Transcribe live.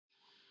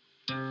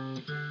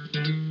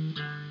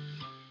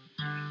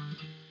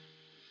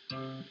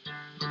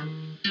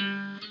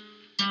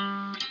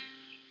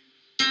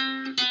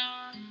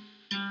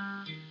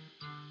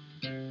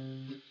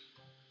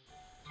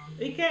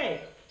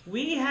Okay,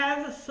 we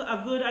have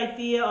a good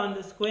idea on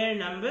the square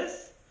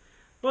numbers.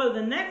 Well,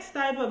 the next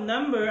type of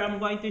number I'm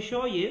going to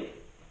show you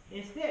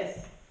is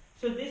this.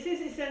 So this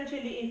is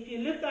essentially, if you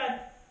look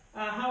at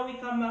how we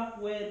come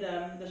up with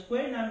the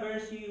square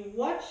numbers, you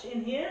watch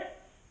in here,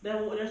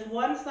 there's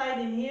one side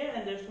in here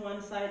and there's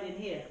one side in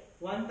here.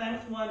 1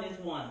 times 1 is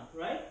 1,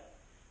 right?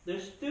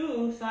 There's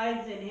 2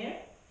 sides in here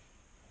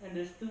and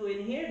there's 2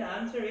 in here. The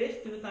answer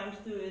is 2 times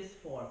 2 is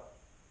 4.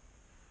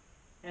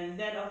 And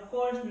then of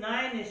course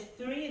 9 is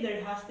 3,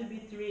 there has to be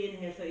 3 in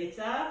here. So it's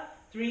a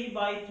 3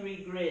 by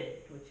 3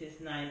 grid, which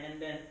is 9.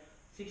 And then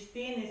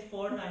 16 is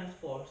 4 times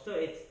 4. So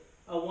it's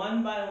a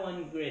 1 by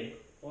 1 grid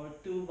or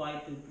 2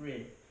 by 2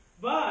 grid.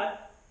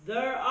 But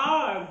there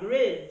are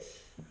grids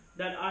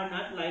that are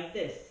not like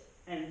this.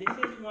 And this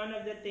is one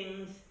of the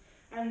things,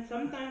 and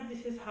sometimes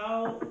this is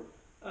how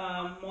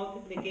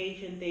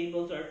multiplication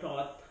tables are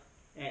taught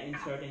in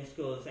certain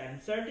schools.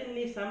 And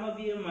certainly some of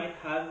you might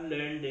have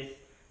learned this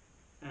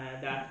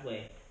that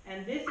way.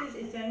 And this is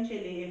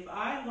essentially, if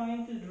I'm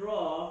going to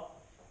draw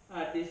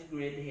this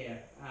grid here,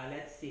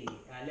 let's see,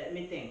 let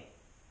me think.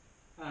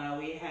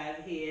 We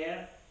have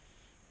here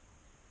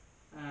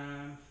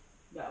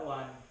that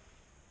one,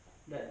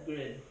 that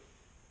grid,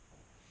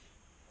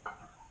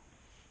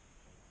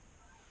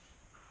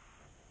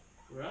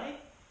 right?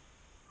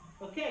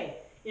 Okay,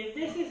 if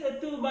this is a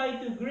 2 by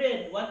 2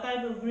 grid, what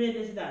type of grid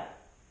is that?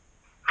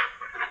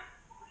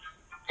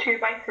 2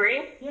 by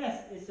 3?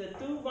 Yes, it's a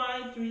 2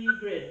 by 3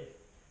 grid.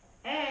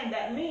 And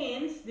that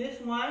means this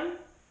one,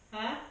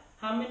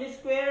 how many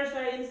squares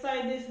are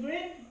inside this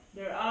grid?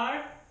 There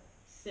are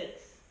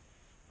 6.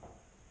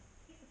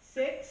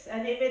 6,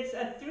 and if it's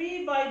a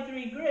 3 by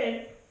 3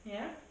 grid,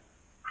 yeah,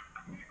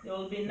 it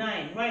will be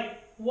 9, right?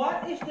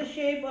 What is the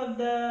shape of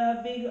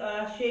the big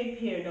shape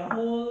here, the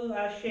whole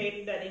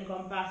shape that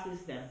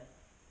encompasses them?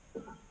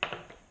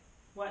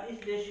 What is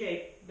the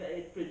shape that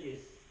it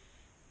produces?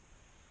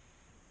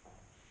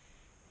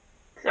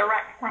 It's a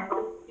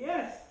rectangle.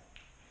 Yes.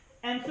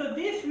 And so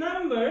these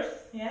numbers,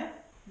 yeah,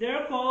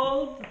 they're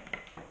called,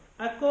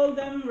 I call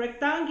them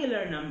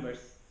rectangular numbers.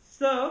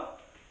 So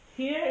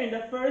here in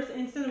the first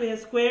instance we have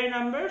square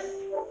numbers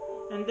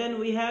and then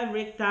we have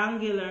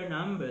rectangular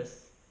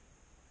numbers.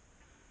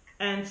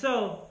 And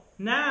so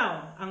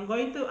now I'm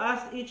going to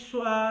ask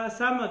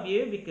some of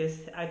you,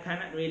 because I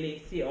cannot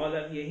really see all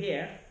of you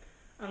here.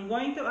 I'm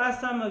going to ask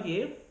some of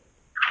you,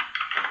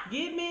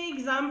 give me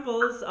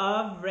examples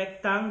of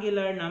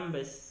rectangular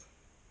numbers.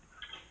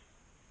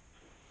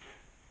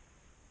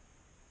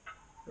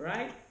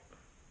 Right?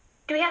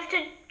 Do we have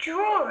to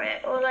draw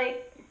it or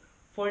like?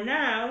 For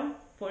now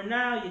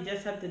you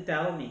just have to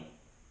tell me.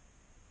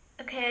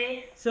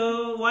 Okay.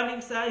 So one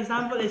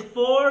example is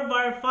 4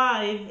 bar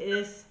 5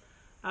 is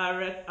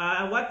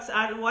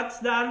what's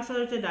the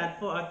answer to that?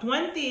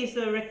 20 is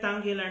a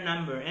rectangular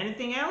number.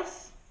 Anything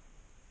else?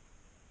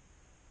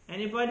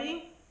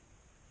 Anybody?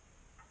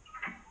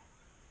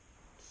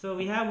 So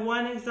we have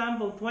one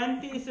example.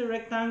 20 is a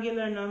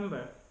rectangular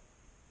number.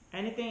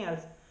 Anything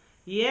else?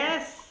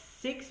 Yes,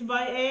 6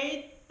 by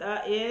 8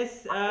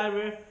 is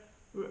a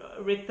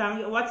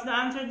rectangle. What's the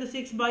answer to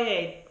 6 by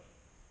 8?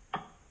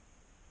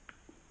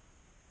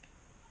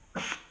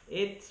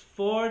 It's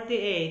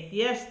 48.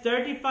 Yes,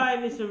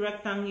 35 is a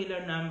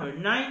rectangular number.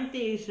 90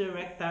 is a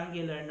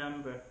rectangular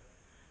number.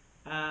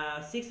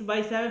 6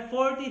 by 7,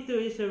 42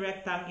 is a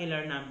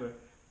rectangular number.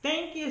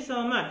 Thank you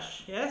so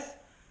much. Yes.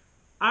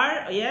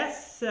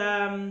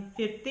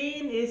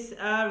 15 is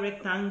a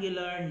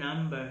rectangular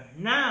number.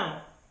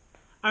 Now,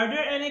 are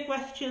there any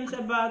questions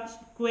about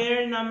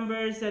square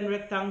numbers and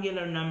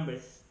rectangular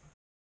numbers?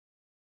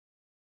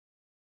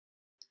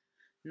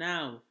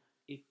 Now,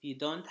 if you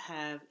don't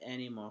have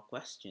any more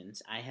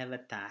questions, I have a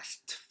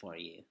task for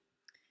you.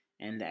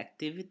 And the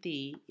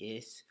activity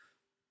is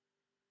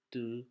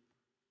to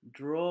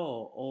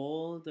draw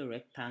all the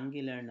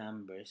rectangular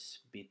numbers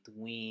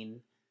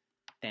between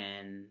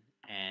 10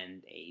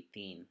 and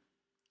 18.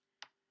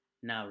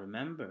 Now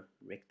remember,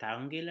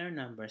 rectangular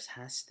numbers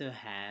has to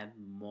have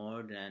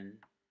more than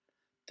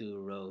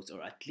 2 rows,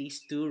 or at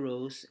least 2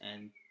 rows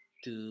and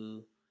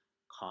 2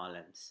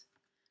 columns.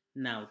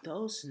 Now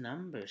those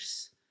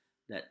numbers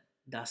that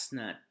does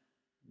not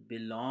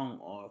belong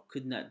or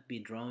could not be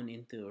drawn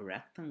into a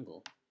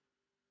rectangle,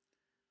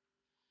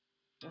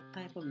 what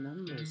type of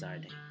numbers are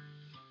they?